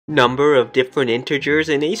Number of different integers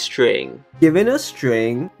in a string. Given a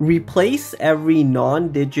string, replace every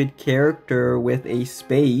non-digit character with a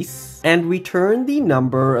space and return the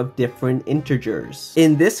number of different integers.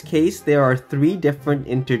 In this case, there are 3 different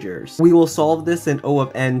integers. We will solve this in O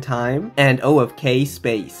of n time and O of k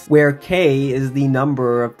space, where k is the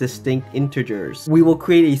number of distinct integers. We will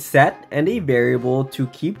create a set and a variable to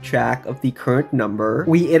keep track of the current number.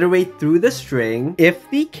 We iterate through the string. If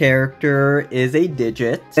the character is a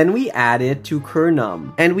digit, then we add it to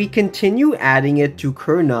curnum, and we continue adding it to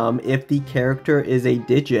curnum if the character is a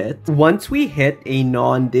digit. Once we hit a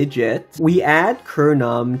non-digit, we add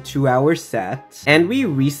curnum to our set, and we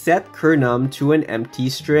reset curnum to an empty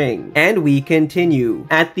string, and we continue.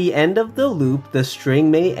 At the end of the loop, the string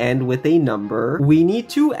may end with a number. We need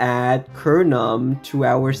to add curnum to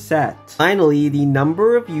our set. Finally, the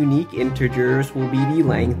number of unique integers will be the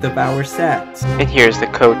length of our set. And here's the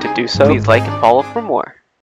code to do so. Please like and follow for more.